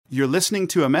You're listening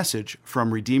to a message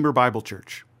from Redeemer Bible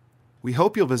Church. We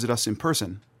hope you'll visit us in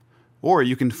person, or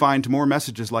you can find more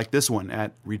messages like this one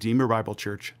at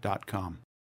redeemerbiblechurch.com.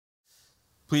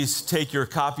 Please take your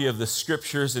copy of the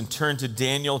scriptures and turn to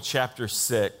Daniel chapter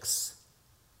 6.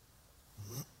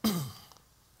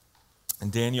 In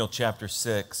Daniel chapter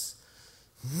 6.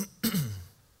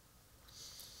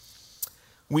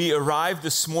 We arrived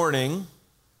this morning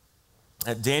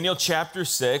at Daniel chapter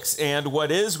 6, and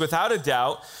what is, without a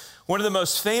doubt, one of the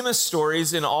most famous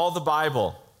stories in all the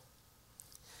Bible.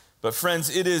 But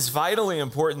friends, it is vitally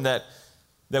important that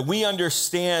we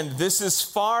understand this is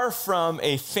far from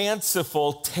a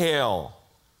fanciful tale.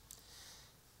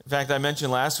 In fact, I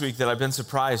mentioned last week that I've been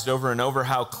surprised over and over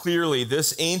how clearly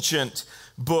this ancient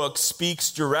book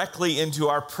speaks directly into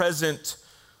our present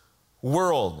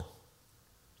world.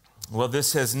 Well,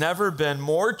 this has never been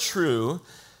more true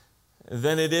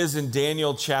than it is in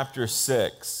Daniel chapter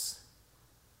 6.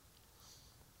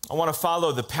 I want to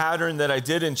follow the pattern that I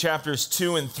did in chapters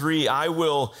 2 and 3. I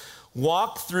will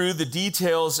walk through the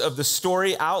details of the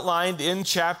story outlined in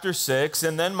chapter 6,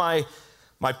 and then my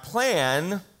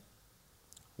plan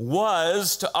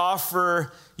was to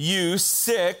offer you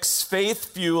 6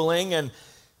 faith-fueling and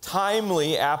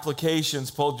timely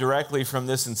applications pulled directly from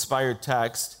this inspired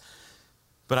text.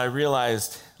 But I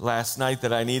realized last night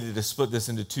that I needed to split this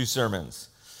into 2 sermons.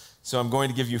 So I'm going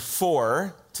to give you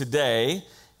 4 today,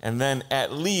 and then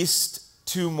at least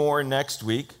 2 more next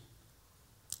week.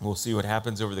 We'll see what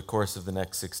happens over the course of the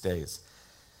next 6 days.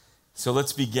 So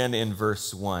let's begin in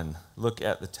verse 1. Look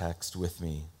at the text with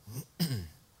me.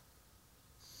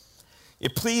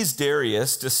 It pleased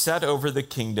Darius to set over the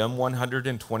kingdom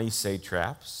 120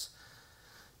 satraps,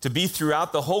 to be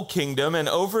throughout the whole kingdom, and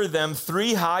over them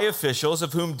 3 high officials,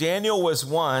 of whom Daniel was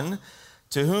one,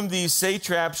 to whom these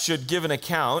satraps should give an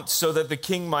account, so that the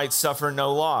king might suffer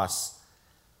no loss.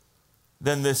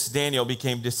 Then this Daniel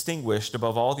became distinguished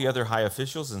above all the other high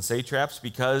officials and satraps,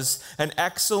 because an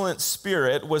excellent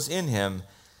spirit was in him,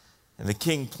 and the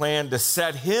king planned to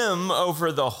set him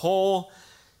over the whole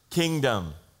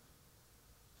kingdom.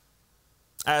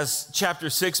 As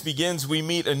chapter 6 begins, we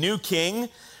meet a new king,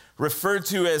 referred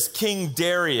to as King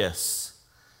Darius.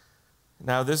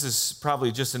 Now, this is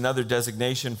probably just another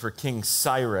designation for King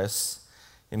Cyrus.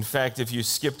 In fact, if you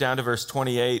skip down to verse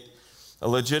 28, a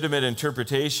legitimate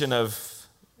interpretation of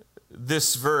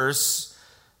this verse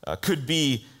could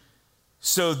be,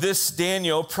 so this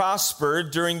Daniel prospered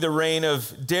during the reign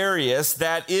of Darius,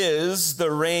 that is,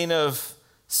 the reign of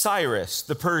Cyrus,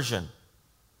 the Persian.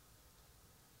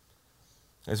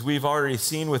 As we've already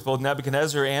seen with both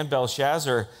Nebuchadnezzar and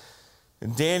Belshazzar,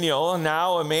 Daniel,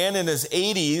 now a man in his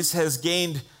 80s, has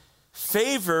gained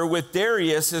favor with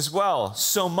Darius as well.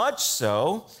 So much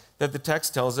so that the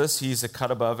text tells us he's a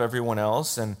cut above everyone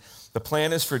else. And the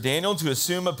plan is for Daniel to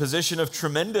assume a position of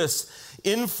tremendous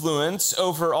influence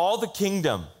over all the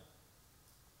kingdom.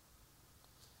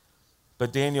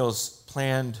 But Daniel's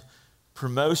planned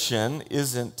promotion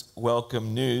isn't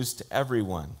welcome news to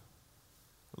everyone.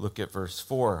 Look at verse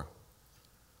 4.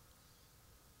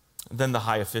 Then the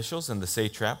high officials and the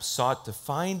satraps sought to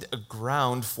find a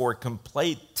ground for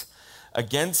complaint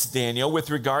against Daniel with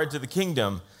regard to the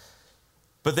kingdom.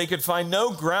 But they could find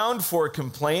no ground for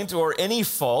complaint or any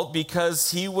fault,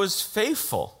 because he was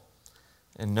faithful,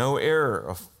 and no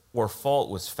error or fault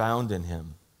was found in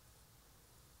him.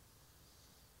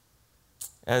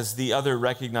 As the other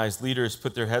recognized leaders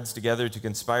put their heads together to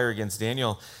conspire against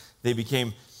Daniel, they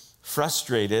became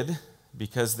frustrated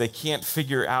because they can't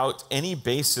figure out any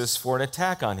basis for an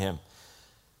attack on him.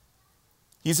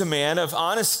 He's a man of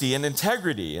honesty and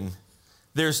integrity, and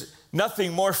there's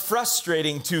nothing more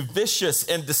frustrating to vicious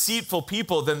and deceitful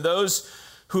people than those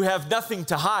who have nothing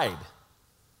to hide.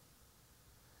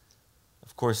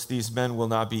 Of course, these men will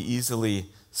not be easily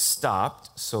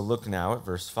stopped, so look now at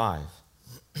verse 5.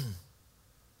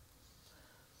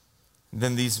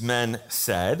 Then these men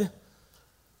said,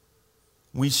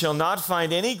 "We shall not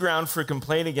find any ground for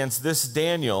complaint against this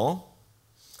Daniel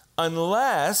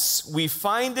unless we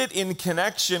find it in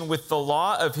connection with the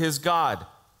law of his God."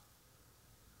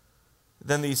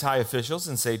 Then these high officials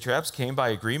and satraps came by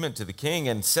agreement to the king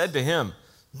and said to him,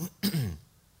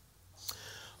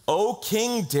 "O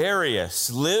King Darius,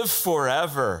 live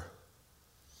forever.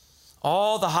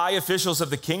 All the high officials of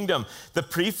the kingdom, the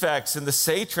prefects and the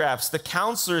satraps, the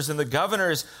counselors and the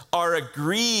governors are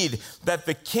agreed that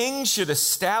the king should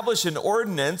establish an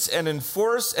ordinance and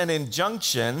enforce an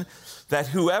injunction that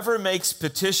whoever makes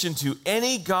petition to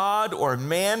any god or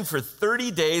man for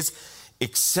 30 days,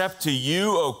 except to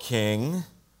you, O king,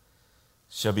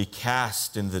 shall be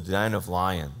cast in the den of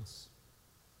lions.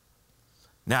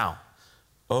 Now,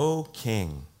 O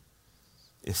king,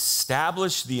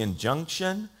 establish the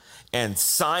injunction and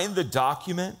sign the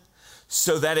document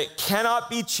so that it cannot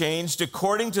be changed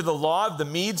according to the law of the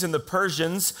Medes and the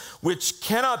Persians, which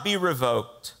cannot be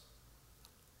revoked.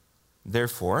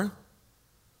 Therefore,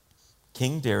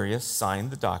 King Darius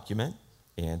signed the document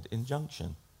and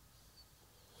injunction.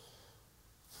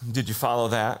 Did you follow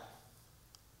that?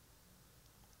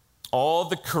 All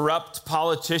the corrupt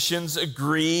politicians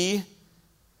agree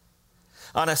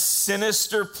on a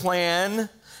sinister plan,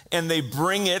 and they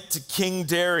bring it to King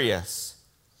Darius.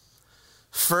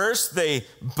 First, they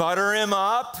butter him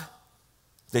up.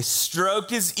 They stroke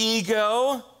his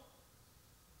ego.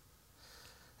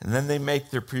 And then they make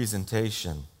their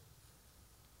presentation.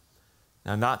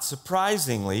 Now, not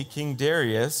surprisingly, King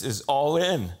Darius is all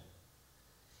in.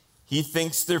 He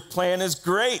thinks their plan is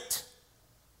great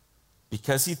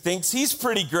because he thinks he's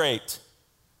pretty great.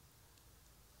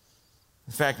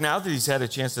 In fact, now that he's had a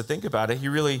chance to think about it, he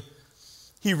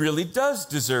really does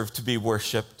deserve to be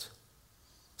worshiped.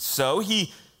 So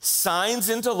he signs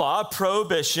into law a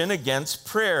prohibition against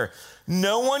prayer.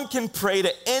 No one can pray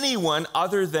to anyone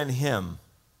other than him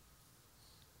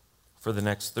for the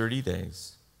next 30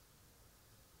 days.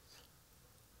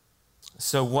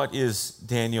 So what is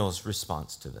Daniel's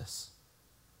response to this?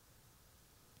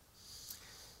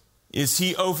 Is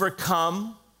he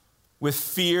overcome with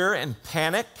fear and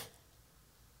panic?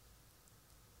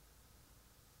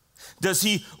 Does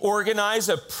he organize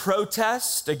a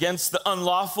protest against the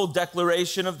unlawful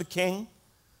declaration of the king?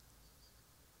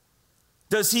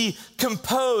 Does he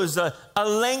compose a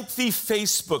lengthy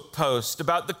Facebook post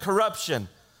about the corruption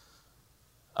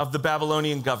of the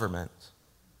Babylonian government?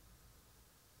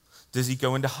 Does he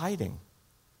go into hiding?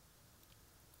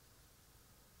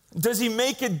 Does he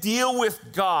make a deal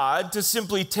with God to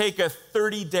simply take a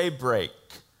 30-day break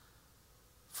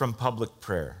from public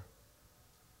prayer?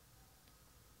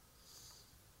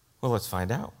 Well, let's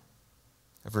find out.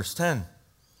 Verse 10.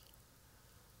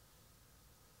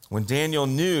 When Daniel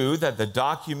knew that the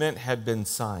document had been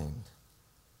signed,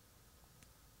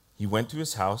 he went to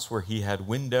his house where he had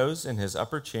windows in his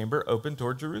upper chamber open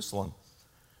toward Jerusalem.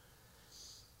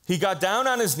 He got down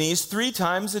on his knees 3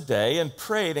 times a day and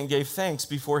prayed and gave thanks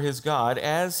before his God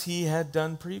as he had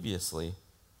done previously.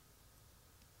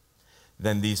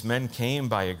 Then these men came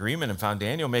by agreement and found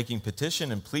Daniel making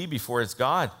petition and plea before his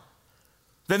God.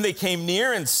 Then they came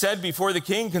near and said before the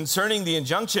king concerning the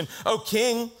injunction, O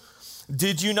king,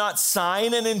 did you not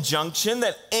sign an injunction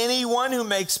that anyone who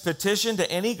makes petition to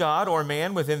any god or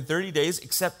man within 30 days,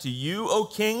 except to you, O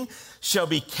king, shall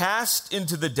be cast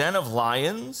into the den of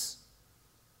lions?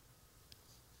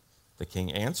 The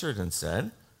king answered and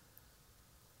said,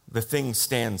 the thing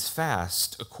stands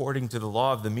fast according to the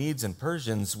law of the Medes and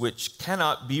Persians, which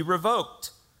cannot be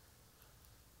revoked.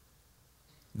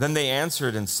 Then they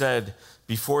answered and said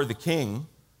before the king,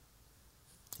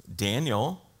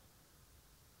 Daniel,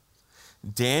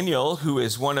 who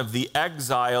is one of the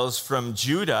exiles from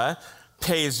Judah,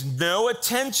 pays no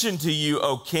attention to you,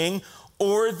 O king,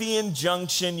 or the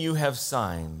injunction you have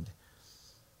signed,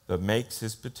 but makes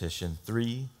his petition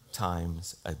 3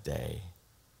 times a day.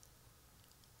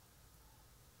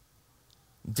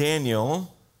 Daniel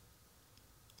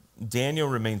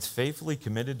remains faithfully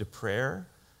committed to prayer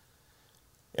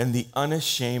and the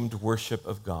unashamed worship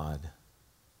of God.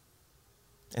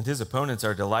 And his opponents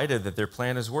are delighted that their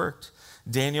plan has worked.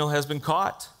 Daniel has been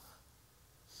caught.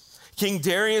 King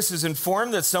Darius is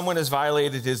informed that someone has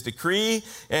violated his decree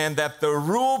and that the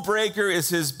rule breaker is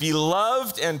his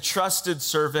beloved and trusted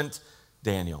servant,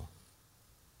 Daniel.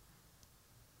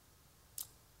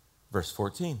 Verse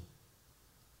 14.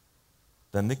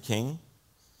 Then the king,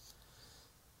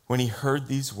 when he heard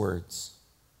these words,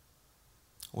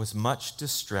 was much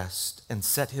distressed and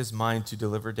set his mind to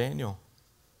deliver Daniel.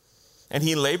 And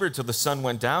he labored till the sun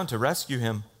went down to rescue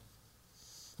him.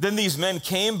 Then these men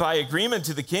came by agreement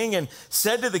to the king and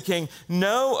said to the king,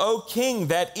 know, O king,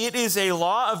 that it is a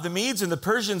law of the Medes and the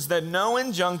Persians that no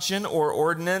injunction or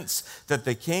ordinance that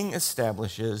the king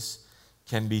establishes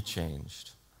can be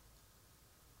changed.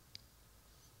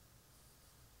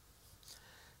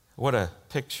 What a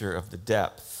picture of the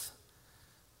depth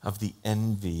of the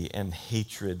envy and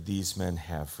hatred these men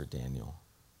have for Daniel.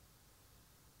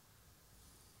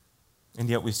 And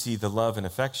yet we see the love and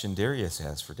affection Darius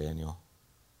has for Daniel.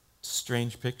 It's a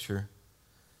strange picture.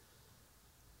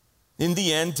 In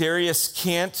the end, Darius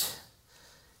can't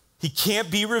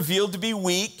be revealed to be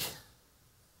weak.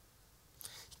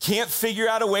 He can't figure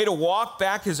out a way to walk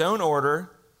back his own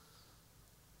order.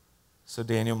 So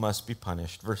Daniel must be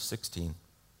punished. Verse 16.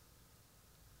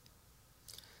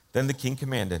 Then the king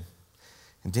commanded,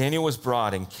 And Daniel was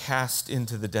brought and cast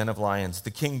into the den of lions.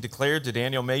 The king declared to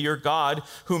Daniel, "May your God,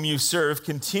 whom you serve,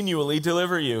 continually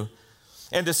deliver you."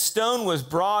 And a stone was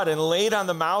brought and laid on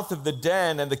the mouth of the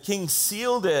den, and the king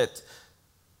sealed it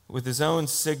with his own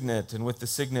signet and with the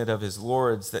signet of his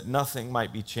lords, that nothing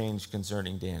might be changed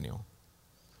concerning Daniel.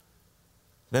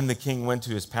 Then the king went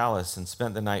to his palace and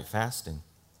spent the night fasting.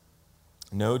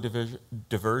 No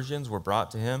diversions were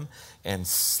brought to him, and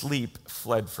sleep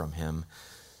fled from him.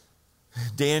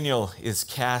 Daniel is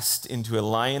cast into a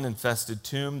lion-infested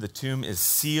tomb. The tomb is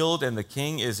sealed, and the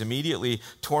king is immediately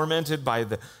tormented by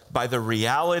the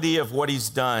reality of what he's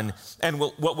done and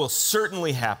what will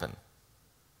certainly happen.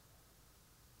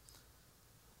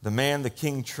 The man the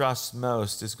king trusts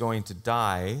most is going to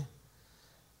die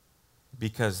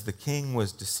because the king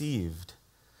was deceived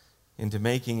into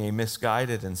making a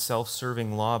misguided and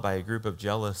self-serving law by a group of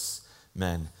jealous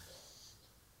men.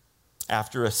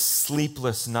 After a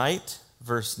sleepless night,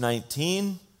 verse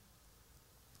 19,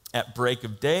 at break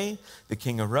of day, the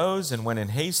king arose and went in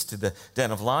haste to the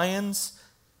den of lions.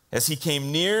 As he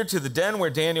came near to the den where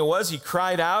Daniel was, he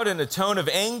cried out in a tone of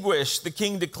anguish. The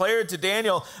king declared to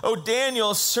Daniel, "O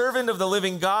Daniel, servant of the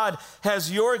living God,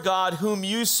 has your God, whom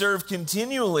you serve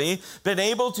continually, been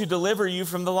able to deliver you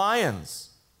from the lions?"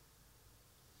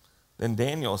 Then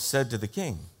Daniel said to the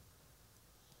king,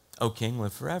 "O king,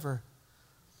 live forever.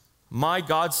 My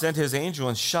God sent his angel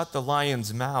and shut the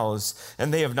lions' mouths,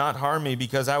 and they have not harmed me,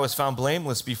 because I was found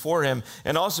blameless before him,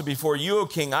 and also before you, O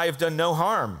king, I have done no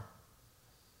harm."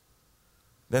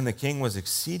 Then the king was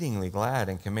exceedingly glad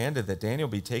and commanded that Daniel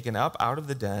be taken up out of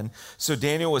the den. So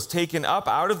Daniel was taken up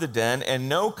out of the den, and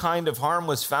no kind of harm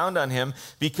was found on him,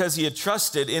 because he had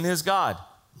trusted in his God.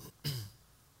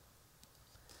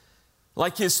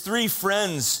 Like his three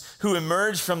friends who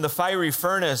emerged from the fiery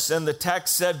furnace, and the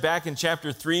text said back in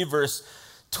chapter 3, verse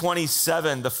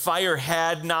 27, the fire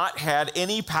had not had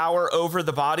any power over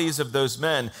the bodies of those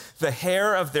men. The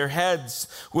hair of their heads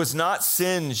was not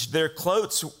singed, their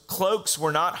cloaks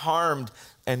were not harmed,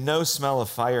 and no smell of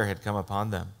fire had come upon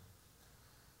them.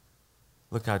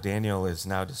 Look how Daniel is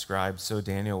now described. So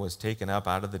Daniel was taken up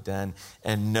out of the den,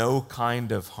 and no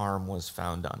kind of harm was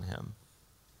found on him.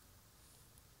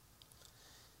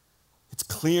 It's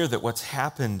clear that what's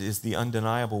happened is the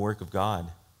undeniable work of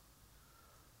God.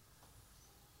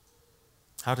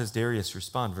 How does Darius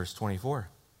respond? Verse 24.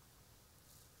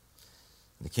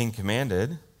 The king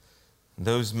commanded,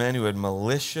 those men who had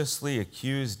maliciously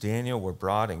accused Daniel were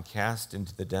brought and cast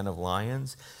into the den of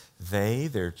lions, they,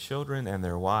 their children, and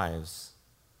their wives.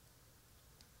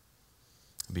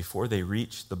 Before they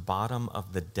reached the bottom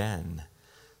of the den,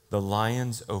 the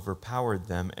lions overpowered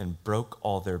them and broke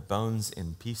all their bones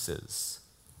in pieces.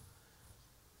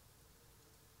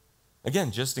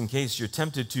 Again, just in case you're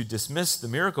tempted to dismiss the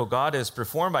miracle God has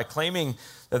performed by claiming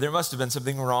that there must have been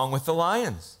something wrong with the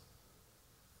lions.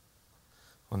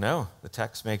 Well, no, the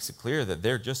text makes it clear that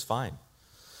they're just fine.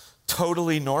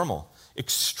 Totally normal,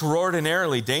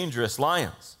 extraordinarily dangerous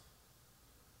lions.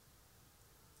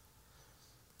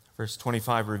 Verse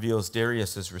 25 reveals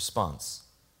Darius' response.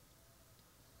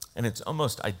 And it's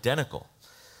almost identical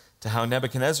to how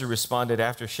Nebuchadnezzar responded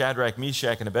after Shadrach,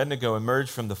 Meshach, and Abednego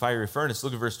emerged from the fiery furnace.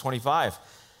 Look at verse 25.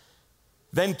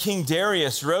 Then King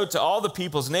Darius wrote to all the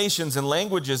peoples, nations, and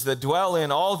languages that dwell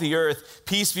in all the earth,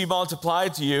 "Peace be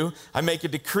multiplied to you. I make a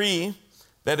decree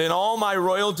that in all my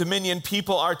royal dominion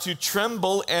people are to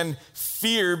tremble and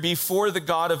fear before the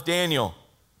God of Daniel.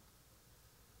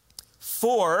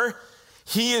 For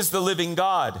he is the living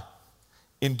God,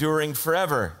 enduring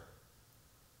forever.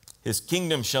 His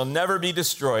kingdom shall never be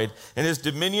destroyed, and his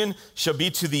dominion shall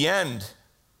be to the end.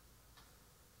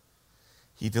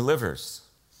 He delivers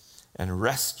and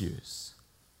rescues.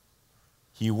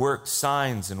 He works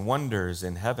signs and wonders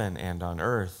in heaven and on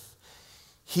earth.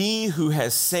 He who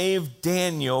has saved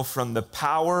Daniel from the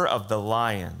power of the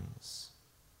lions."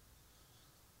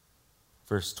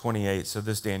 Verse 28, so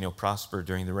this Daniel prospered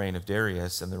during the reign of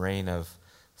Darius and the reign of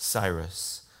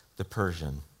Cyrus the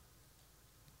Persian.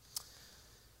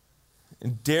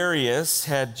 Darius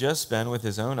had just been with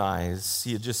his own eyes,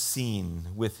 he had just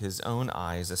seen with his own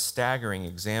eyes a staggering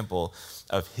example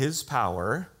of his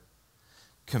power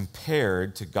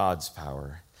compared to God's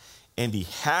power. And he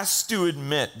has to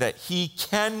admit that he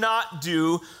cannot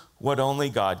do what only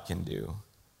God can do.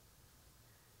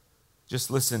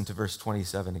 Just listen to verse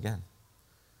 27 again.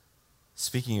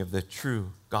 Speaking of the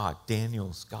true God,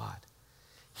 Daniel's God,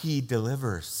 he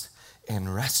delivers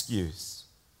and rescues.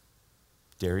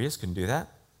 Darius couldn't do that.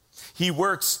 He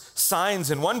works signs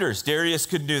and wonders. Darius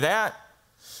couldn't do that.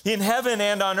 In heaven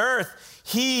and on earth,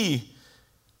 he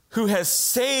who has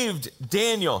saved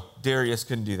Daniel, Darius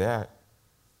couldn't do that.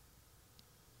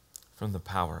 from the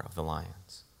power of the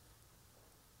lions.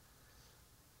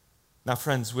 Now,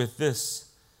 friends, with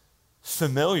this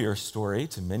familiar story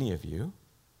to many of you,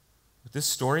 with this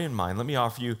story in mind, let me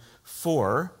offer you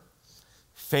 4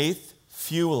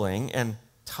 faith-fueling and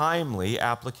timely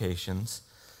applications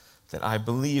that I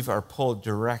believe are pulled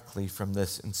directly from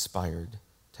this inspired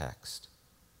text.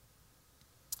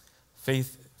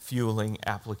 Faith-fueling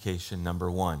application number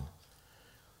 1.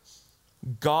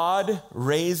 God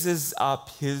raises up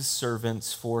his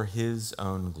servants for his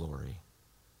own glory.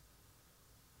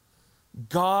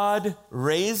 God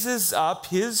raises up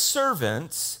his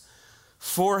servants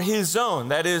for his own,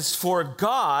 that is, for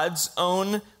God's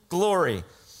own glory.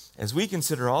 As we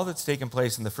consider all that's taken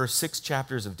place in the first 6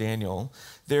 chapters of Daniel,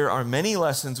 there are many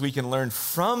lessons we can learn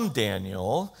from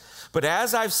Daniel. But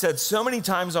as I've said so many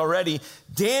times already,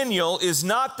 Daniel is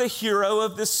not the hero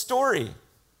of this story.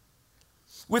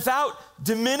 Without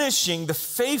diminishing the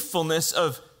faithfulness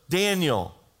of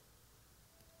Daniel,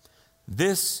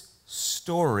 this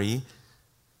story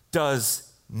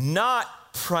does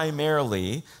not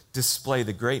primarily display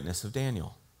the greatness of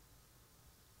Daniel.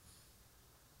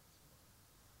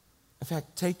 In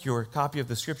fact, take your copy of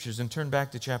the scriptures and turn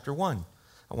back to chapter 1.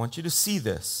 I want you to see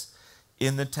this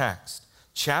in the text.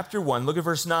 Chapter 1, look at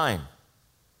verse 9.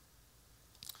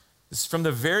 This is from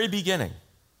the very beginning.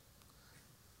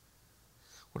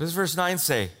 What does verse 9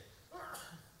 say?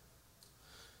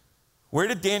 Where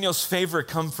did Daniel's favor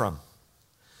come from?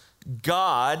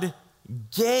 God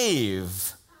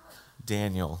gave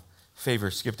Daniel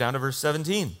favor. Skip down to verse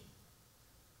 17.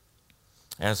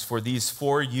 As for these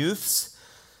 4 youths,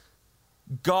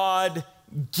 God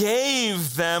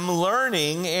gave them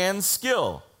learning and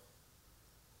skill.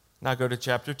 Now go to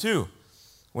chapter 2.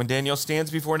 When Daniel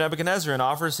stands before Nebuchadnezzar and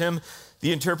offers him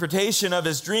the interpretation of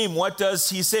his dream, what does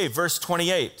he say? Verse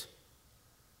 28.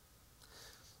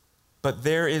 But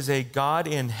there is a God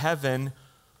in heaven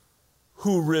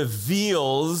who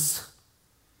reveals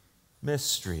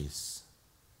mysteries.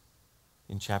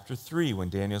 In chapter 3, when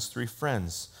Daniel's 3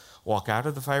 friends walk out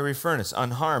of the fiery furnace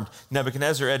unharmed,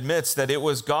 Nebuchadnezzar admits that it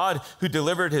was God who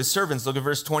delivered his servants. Look at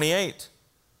verse 28.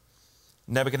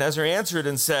 Nebuchadnezzar answered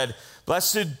and said,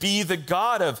 "Blessed be the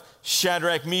God of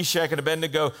Shadrach, Meshach, and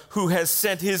Abednego, who has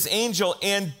sent his angel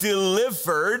and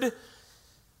delivered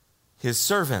his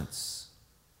servants."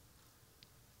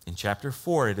 In chapter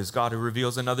 4, it is God who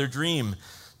reveals another dream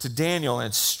to Daniel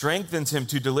and strengthens him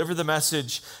to deliver the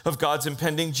message of God's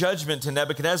impending judgment to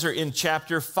Nebuchadnezzar. In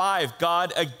chapter 5,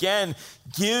 God again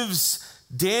gives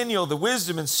Daniel the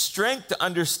wisdom and strength to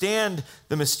understand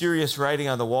the mysterious writing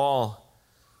on the wall,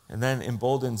 and then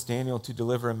emboldens Daniel to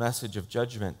deliver a message of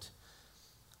judgment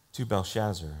to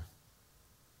Belshazzar.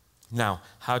 Now,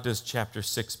 how does chapter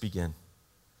 6 begin?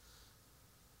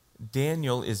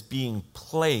 Daniel is being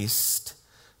placed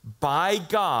by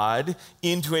God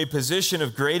into a position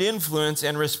of great influence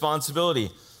and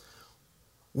responsibility.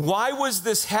 Why was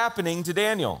this happening to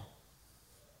Daniel?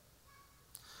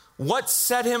 What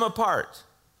set him apart?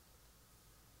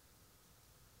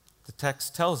 The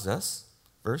text tells us,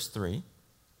 verse 3,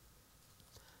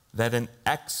 that an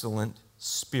excellent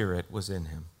spirit was in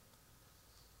him.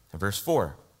 And verse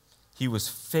 4, he was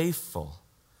faithful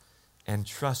and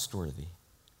trustworthy.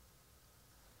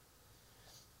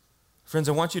 Friends,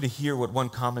 I want you to hear what one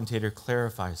commentator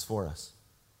clarifies for us.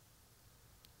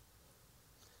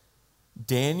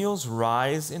 Daniel's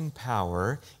rise in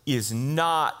power is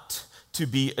not to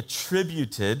be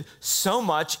attributed so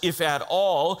much, if at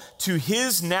all, to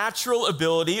his natural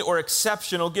ability or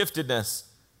exceptional giftedness.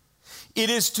 It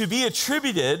is to be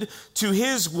attributed to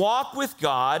his walk with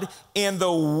God and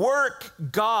the work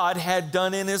God had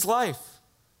done in his life.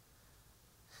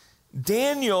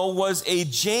 Daniel was a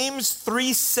James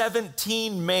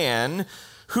 3:17 man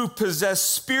who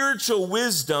possessed spiritual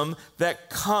wisdom that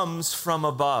comes from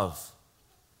above.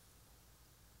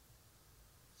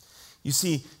 You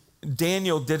see,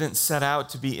 Daniel didn't set out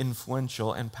to be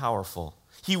influential and powerful.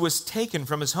 He was taken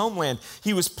from his homeland.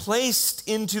 He was placed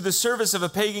into the service of a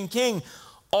pagan king,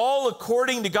 all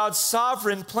according to God's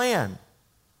sovereign plan.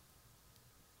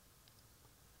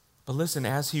 But listen,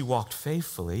 as he walked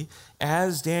faithfully,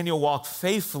 as Daniel walked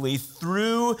faithfully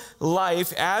through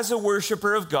life as a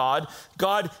worshiper of God,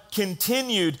 God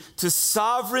continued to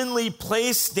sovereignly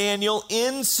place Daniel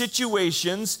in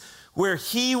situations where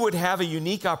he would have a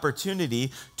unique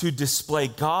opportunity to display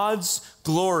God's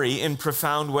glory in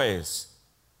profound ways.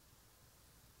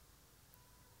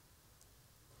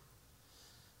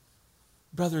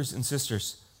 Brothers and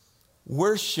sisters,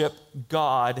 worship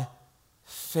God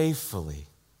faithfully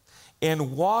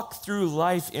and walk through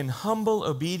life in humble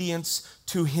obedience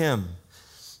to Him.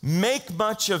 Make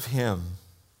much of Him.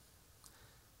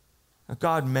 Now,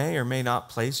 God may or may not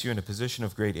place you in a position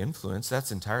of great influence.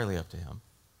 That's entirely up to him.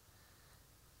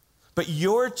 But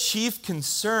your chief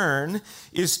concern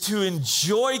is to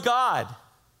enjoy God,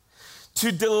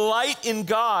 to delight in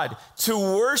God, to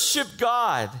worship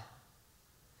God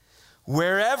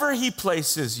wherever he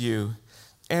places you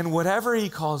and whatever he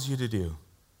calls you to do.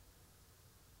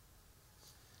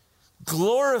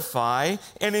 Glorify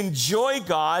and enjoy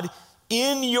God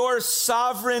in your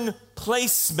sovereign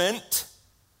placement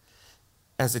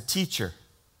as a teacher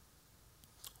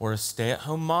or a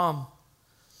stay-at-home mom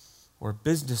or a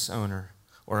business owner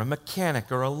or a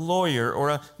mechanic or a lawyer or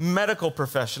a medical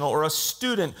professional or a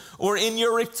student or in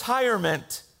your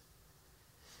retirement.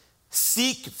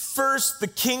 Seek first the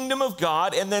kingdom of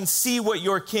God and then see what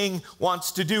your king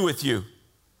wants to do with you.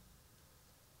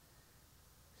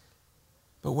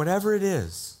 But whatever it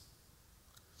is,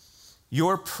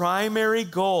 your primary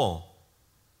goal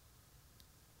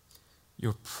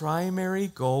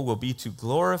will be to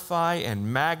glorify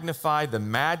and magnify the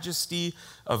majesty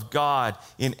of God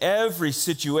in every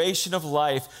situation of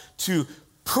life, to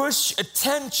push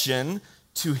attention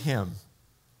to him.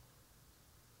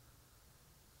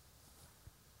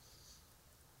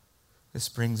 This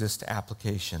brings us to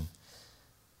application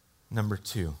number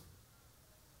 2.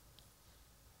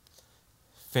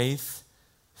 Faith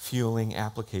fueling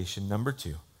application number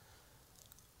 2.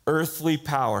 Earthly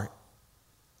power.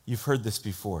 You've heard this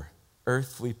before.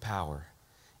 Earthly power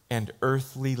and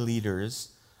earthly leaders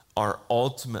are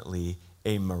ultimately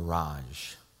a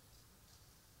mirage.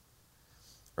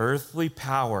 Earthly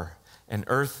power and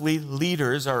earthly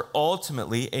leaders are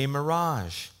ultimately a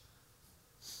mirage.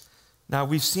 Now,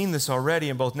 we've seen this already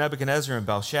in both Nebuchadnezzar and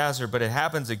Belshazzar, but it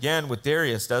happens again with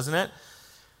Darius, doesn't it?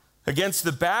 Against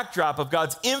the backdrop of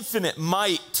God's infinite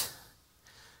might,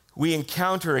 we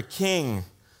encounter a king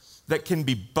that can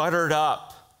be buttered up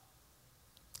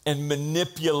and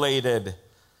manipulated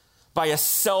by a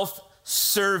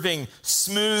self-serving,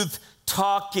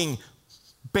 smooth-talking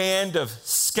band of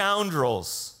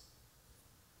scoundrels.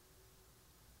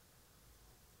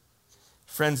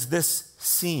 Friends, this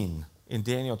scene in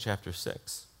Daniel chapter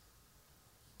 6,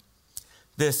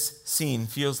 this scene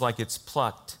feels like it's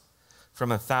plucked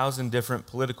from 1,000 different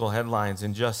political headlines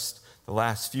in just the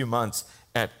last few months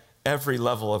at every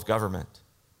level of government.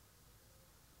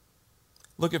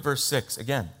 Look at verse 6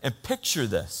 again and picture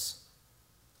this.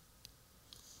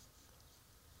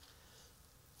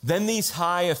 Then these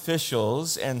high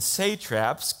officials and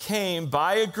satraps came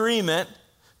by agreement,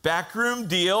 backroom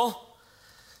deal,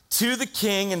 to the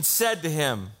king and said to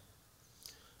him,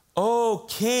 "O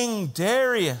King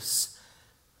Darius,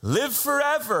 live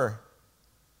forever."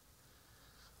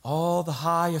 All the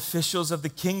high officials of the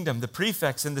kingdom, the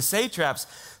prefects and the satraps,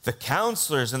 the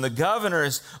counselors and the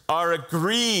governors are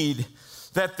agreed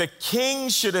that the king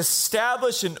should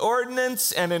establish an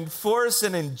ordinance and enforce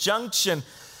an injunction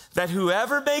that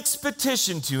whoever makes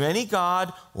petition to any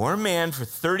god or man for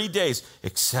 30 days,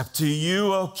 except to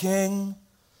you, O king,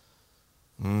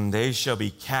 they shall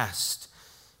be cast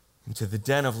into the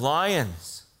den of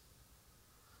lions.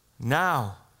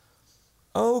 Now,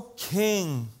 O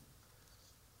king,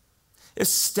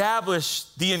 establish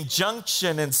the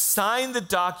injunction and sign the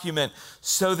document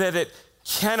so that it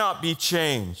cannot be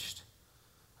changed,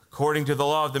 according to the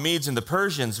law of the Medes and the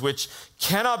Persians, which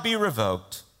cannot be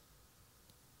revoked.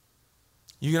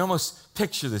 You can almost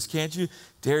picture this, can't you?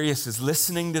 Darius is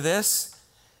listening to this.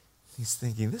 He's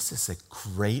thinking, this is a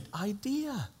great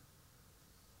idea.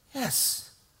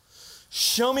 Yes.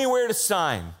 Show me where to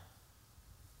sign.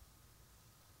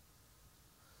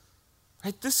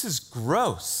 Right? This is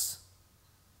gross.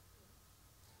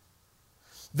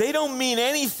 They don't mean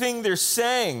anything they're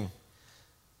saying.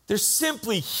 They're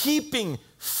simply heaping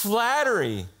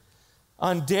flattery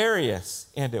on Darius,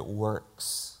 and it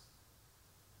works.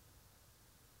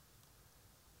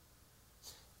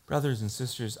 Brothers and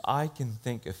sisters, I can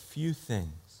think of few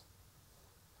things.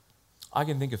 I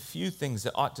can think of few things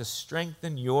that ought to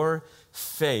strengthen your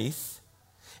faith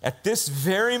at this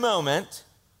very moment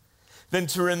than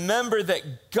to remember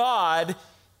that God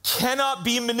cannot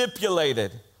be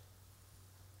manipulated.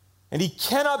 And he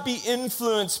cannot be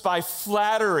influenced by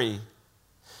flattery.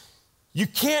 You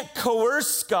can't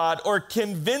coerce God or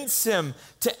convince him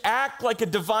to act like a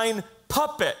divine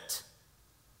puppet.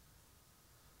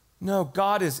 No,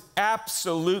 God is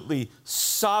absolutely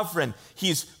sovereign.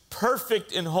 He's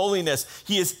perfect in holiness.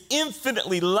 He is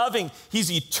infinitely loving. He's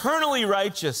eternally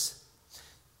righteous.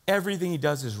 Everything he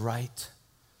does is right.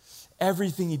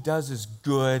 Everything he does is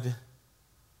good.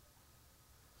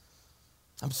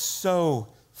 I'm so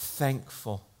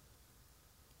thankful.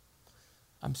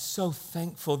 I'm so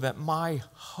thankful that my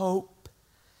hope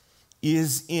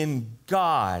is in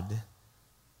God,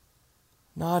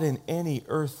 not in any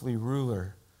earthly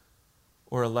ruler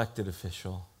or elected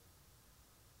official.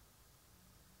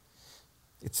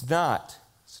 It's not,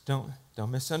 so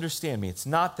don't misunderstand me. It's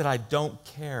not that I don't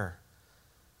care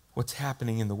what's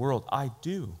happening in the world. I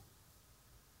do.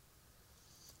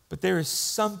 But there is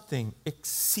something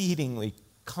exceedingly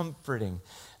comforting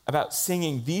about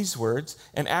singing these words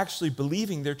and actually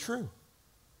believing they're true.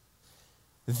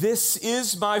 This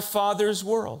is my Father's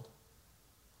world.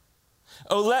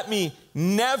 Oh, let me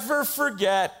never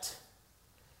forget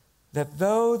that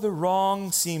though the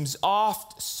wrong seems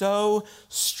oft so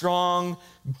strong,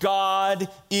 God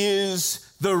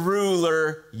is the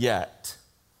ruler yet.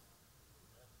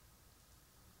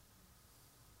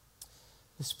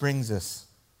 This brings us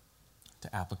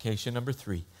to application number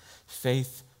 3,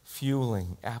 faith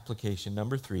fueling application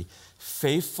number 3.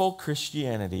 Faithful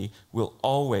Christianity will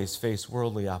always face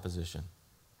worldly opposition.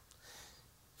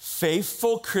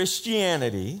 Faithful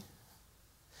Christianity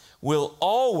will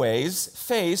always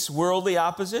face worldly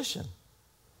opposition.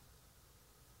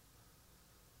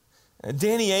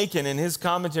 Danny Akin, in his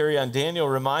commentary on Daniel,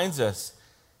 reminds us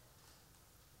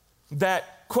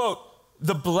that, quote,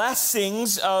 the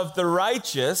blessings of the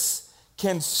righteous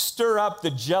can stir up the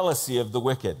jealousy of the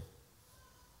wicked.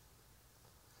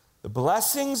 The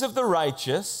blessings of the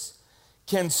righteous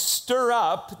can stir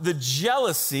up the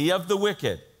jealousy of the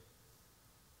wicked.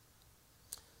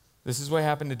 This is what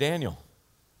happened to Daniel.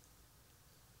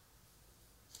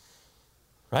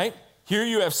 Right? Here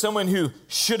you have someone who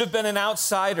should have been an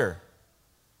outsider,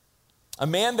 a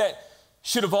man that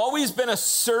should have always been a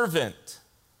servant,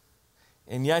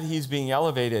 and yet he's being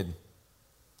elevated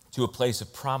to a place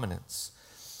of prominence.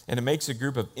 And it makes a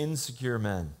group of insecure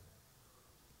men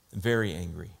very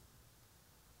angry.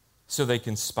 So they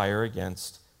conspire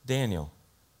against Daniel.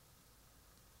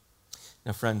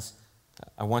 Now, friends,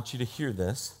 I want you to hear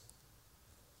this.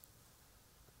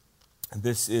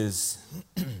 This is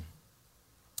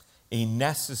a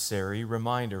necessary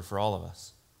reminder for all of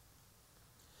us.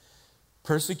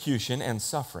 Persecution and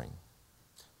suffering.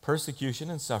 Persecution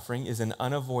and suffering is an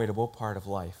unavoidable part of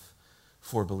life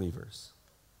for believers.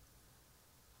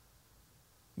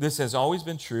 This has always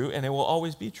been true, and it will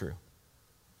always be true.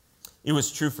 It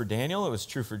was true for Daniel, it was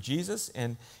true for Jesus,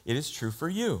 and it is true for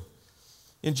you.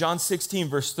 In John 16,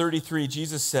 verse 33,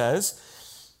 Jesus says,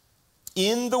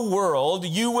 "In the world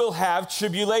you will have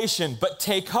tribulation, but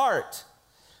take heart.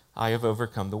 I have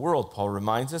overcome the world." Paul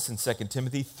reminds us in 2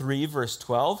 Timothy 3, verse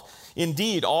 12,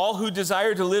 "Indeed, all who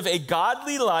desire to live a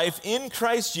godly life in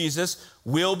Christ Jesus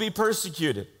will be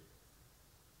persecuted.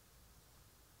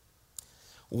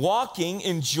 Walking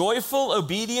in joyful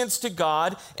obedience to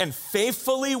God and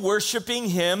faithfully worshiping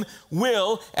Him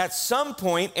will, at some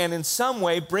point and in some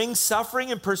way, bring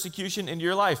suffering and persecution into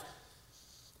your life.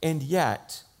 And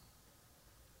yet,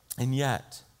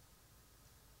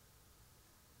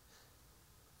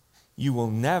 you will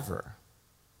never,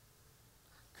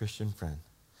 Christian friend,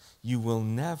 you will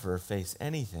never face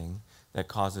anything that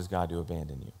causes God to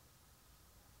abandon you.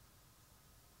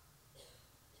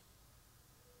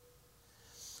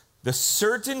 The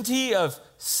certainty of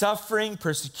suffering,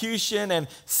 persecution, and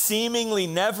seemingly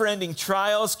never-ending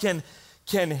trials can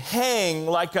hang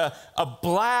like a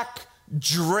black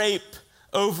drape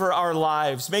over our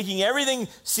lives, making everything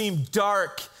seem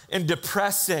dark and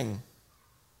depressing.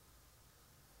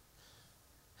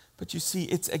 But you see,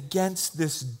 it's against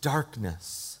this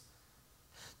darkness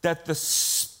that the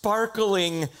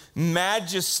sparkling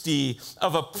majesty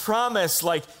of a promise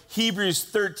like Hebrews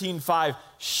 13:5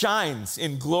 shines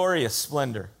in glorious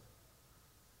splendor.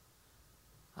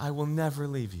 I will never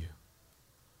leave you.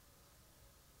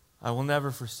 I will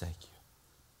never forsake you.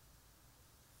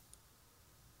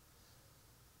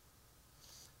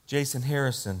 Jason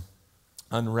Harrison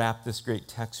unwrapped this great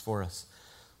text for us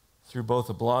through both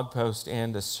a blog post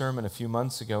and a sermon a few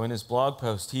months ago. In his blog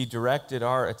post, he directed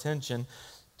our attention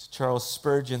to Charles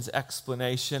Spurgeon's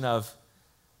explanation of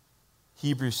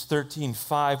Hebrews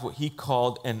 13:5, what he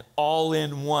called an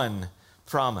all-in-one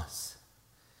promise.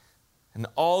 An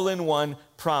all-in-one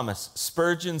promise.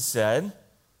 Spurgeon said,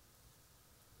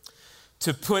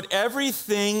 "To put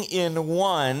everything in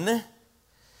one,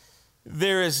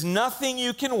 there is nothing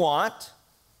you can want,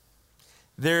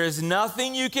 there is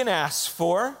nothing you can ask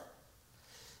for,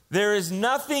 there is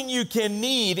nothing you can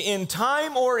need in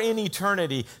time or in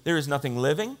eternity. There is nothing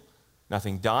living,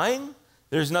 nothing dying.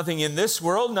 There is nothing in this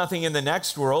world, nothing in the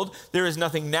next world. There is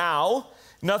nothing now,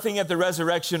 nothing at the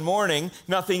resurrection morning,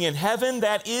 nothing in heaven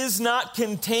that is not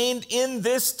contained in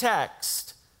this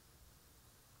text.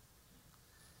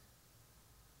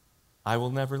 I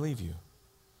will never leave you.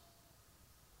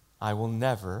 I will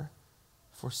never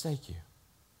forsake you.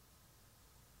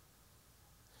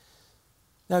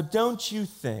 Now, don't you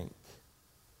think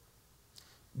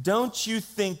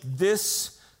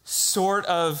this sort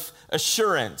of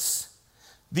assurance,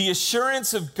 the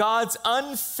assurance of God's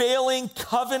unfailing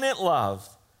covenant love,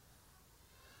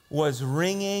 was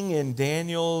ringing in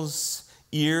Daniel's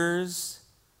ears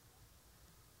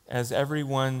as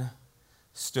everyone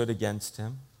stood against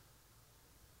him?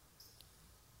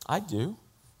 I do.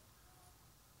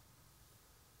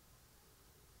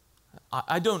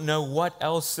 I don't know what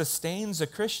else sustains a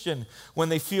Christian when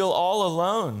they feel all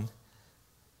alone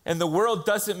and the world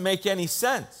doesn't make any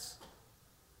sense.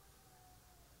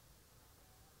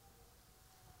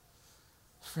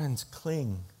 Friends,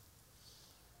 cling.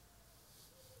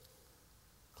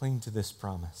 Cling to this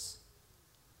promise.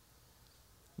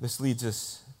 This leads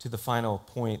us to the final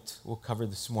point we'll cover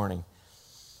this morning.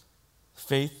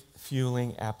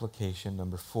 Faith-fueling application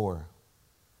number 4.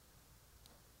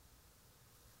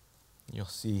 You'll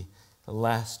see the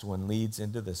last one leads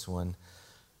into this one.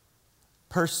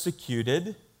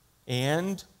 Persecuted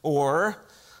and or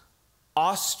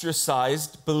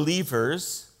ostracized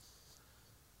believers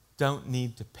don't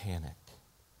need to panic.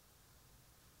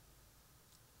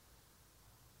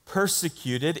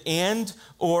 Persecuted and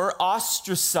or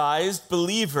ostracized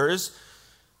believers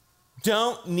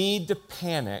don't need to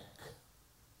panic.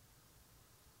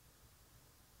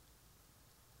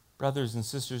 Brothers and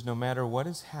sisters, no matter what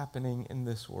is happening in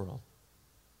this world,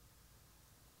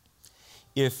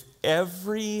 if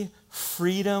every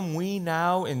freedom we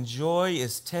now enjoy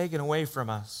is taken away from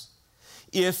us,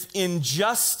 if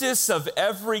injustice of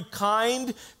every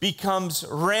kind becomes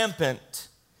rampant,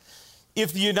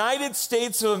 if the United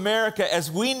States of America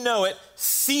as we know it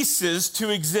ceases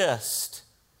to exist,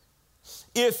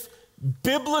 if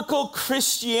biblical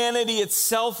Christianity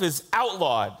itself is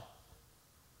outlawed,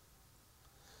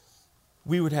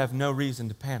 we would have no reason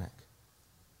to panic.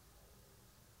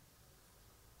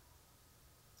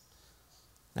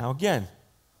 Now again,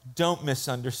 don't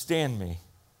misunderstand me.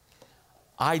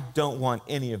 I don't want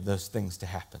any of those things to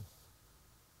happen.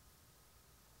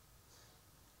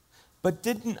 But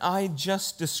didn't I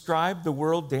just describe the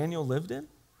world Daniel lived in?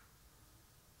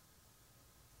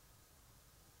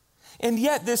 And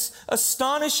yet this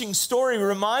astonishing story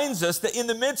reminds us that in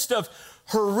the midst of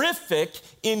horrific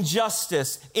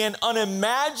injustice and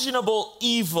unimaginable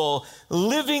evil,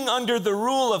 living under the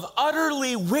rule of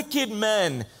utterly wicked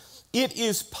men, it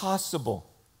is possible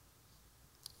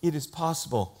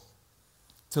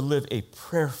to live a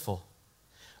prayerful,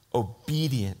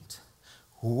 obedient,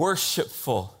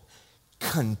 worshipful,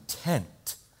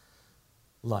 content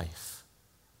life.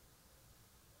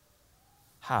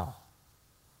 How?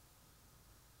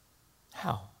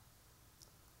 How?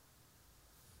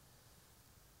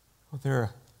 Well, there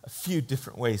are a few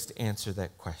different ways to answer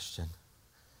that question.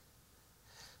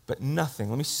 But nothing,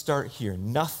 let me start here.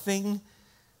 Nothing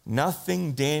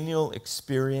Daniel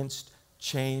experienced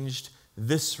changed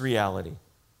this reality.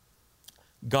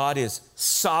 God is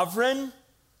sovereign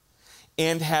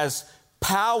and has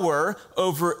power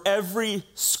over every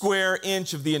square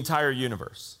inch of the entire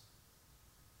universe.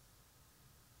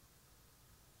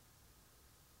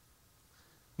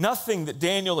 Nothing that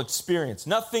Daniel experienced,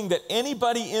 nothing that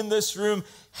anybody in this room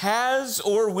has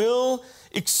or will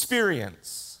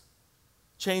experience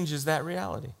changes that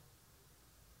reality.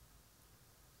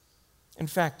 In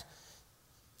fact,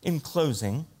 in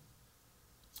closing,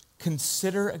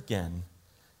 consider again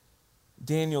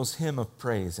Daniel's hymn of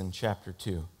praise in chapter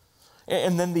 2,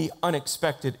 and then the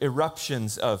unexpected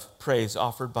eruptions of praise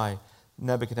offered by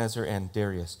Nebuchadnezzar and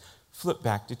Darius. Flip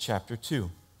back to chapter 2.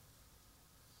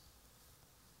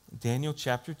 Daniel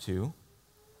chapter 2.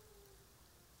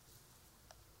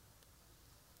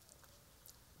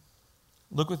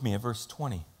 Look with me at verse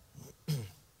 20.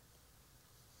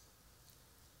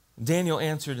 Daniel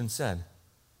answered and said,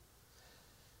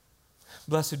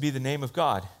 "Blessed be the name of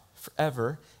God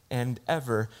forever and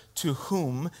ever, to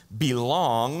whom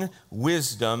belong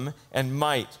wisdom and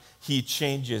might. He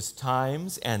changes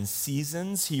times and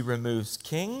seasons. He removes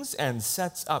kings and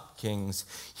sets up kings.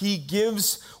 He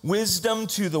gives wisdom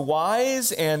to the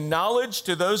wise and knowledge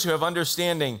to those who have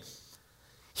understanding.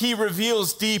 He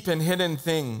reveals deep and hidden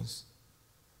things.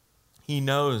 He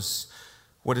knows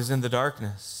what is in the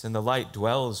darkness, and the light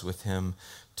dwells with him.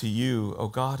 To you, O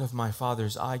God of my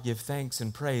fathers, I give thanks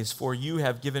and praise, for you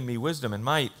have given me wisdom and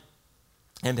might,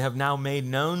 and have now made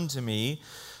known to me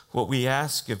what we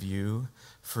ask of you,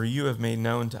 for you have made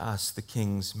known to us the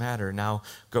king's matter." Now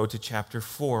go to chapter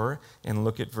 4 and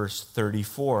look at verse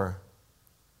 34.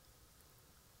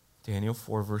 Daniel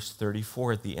 4, verse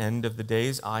 34, at the end of the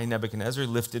days, I, Nebuchadnezzar,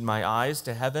 lifted my eyes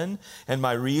to heaven, and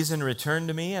my reason returned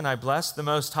to me, and I blessed the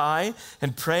Most High,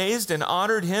 and praised and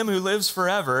honored him who lives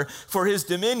forever, for his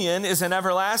dominion is an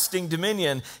everlasting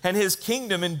dominion, and his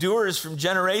kingdom endures from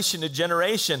generation to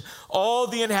generation. All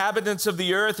the inhabitants of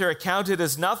the earth are accounted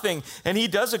as nothing, and he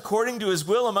does according to his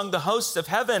will among the hosts of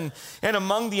heaven and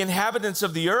among the inhabitants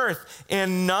of the earth,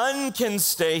 and none can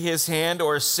stay his hand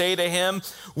or say to him,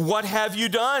 what have you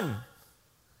done?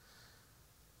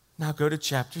 Now go to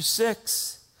chapter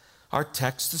 6, our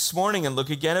text this morning, and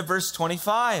look again at verse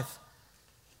 25.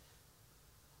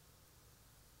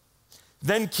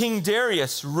 Then King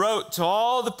Darius wrote to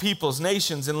all the peoples,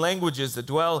 nations, and languages that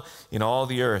dwell in all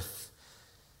the earth,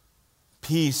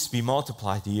 peace be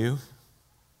multiplied to you.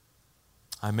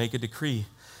 I make a decree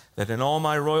that in all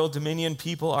my royal dominion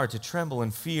people are to tremble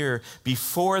and fear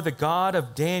before the God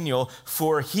of Daniel,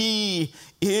 for he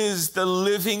is the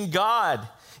living God,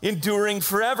 enduring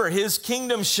forever. His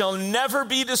kingdom shall never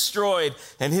be destroyed,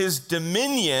 and his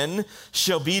dominion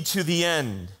shall be to the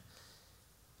end.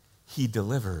 He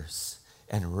delivers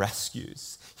and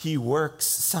rescues. He works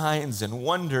signs and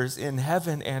wonders in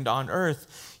heaven and on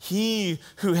earth. He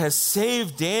who has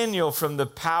saved Daniel from the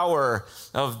power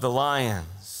of the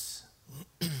lions.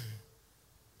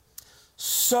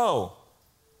 So,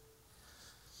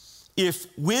 if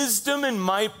wisdom and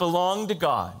might belong to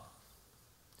God,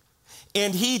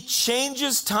 and he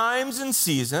changes times and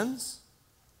seasons,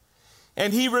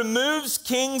 and he removes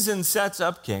kings and sets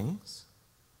up kings,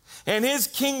 and his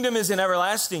kingdom is an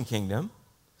everlasting kingdom,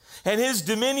 and his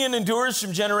dominion endures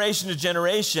from generation to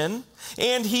generation,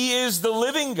 and he is the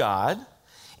living God,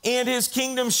 and his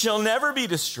kingdom shall never be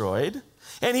destroyed,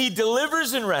 and he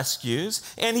delivers and rescues,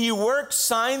 and he works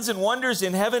signs and wonders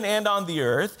in heaven and on the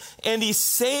earth, and he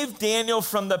saved Daniel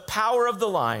from the power of the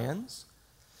lions.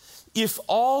 If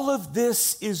all of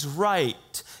this is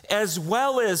right, as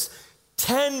well as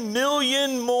 10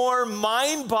 million more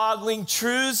mind-boggling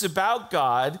truths about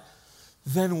God,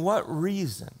 then what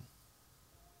reason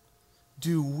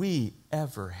do we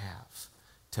ever have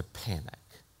to panic?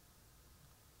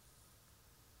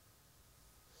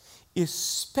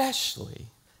 Especially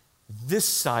this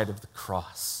side of the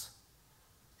cross.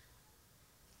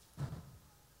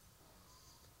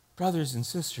 Brothers and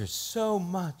sisters, so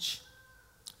much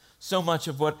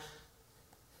of what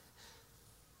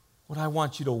I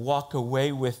want you to walk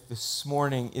away with this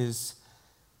morning is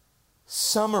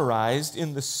summarized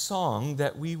in the song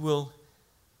that we will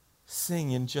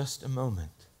sing in just a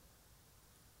moment.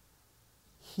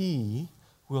 He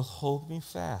will hold me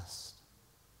fast.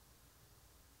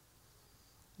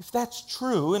 If that's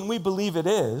true, and we believe it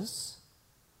is,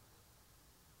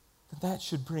 then that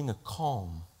should bring a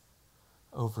calm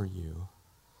over you.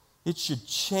 It should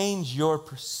change your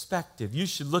perspective. You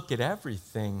should look at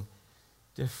everything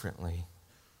differently.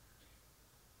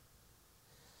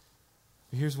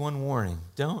 But here's one warning.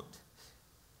 I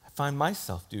find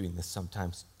myself doing this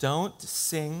sometimes. Don't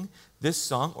sing this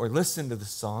song or listen to the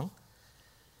song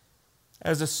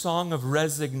as a song of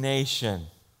resignation.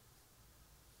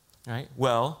 Right?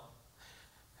 Well,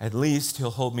 at least he'll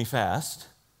hold me fast.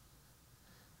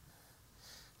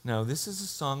 No, this is a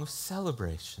song of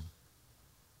celebration.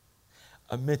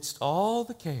 Amidst all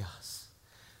the chaos,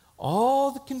 all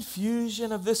the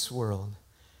confusion of this world,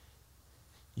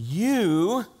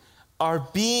 you are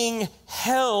being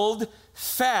held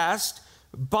fast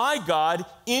by God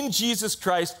in Jesus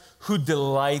Christ, who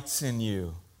delights in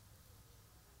you.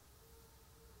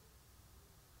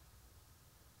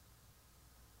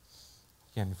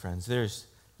 Again, friends,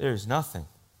 there's nothing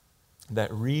that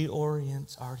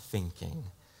reorients our thinking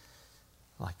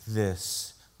like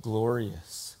this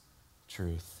glorious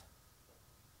truth.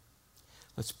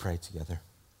 Let's pray together.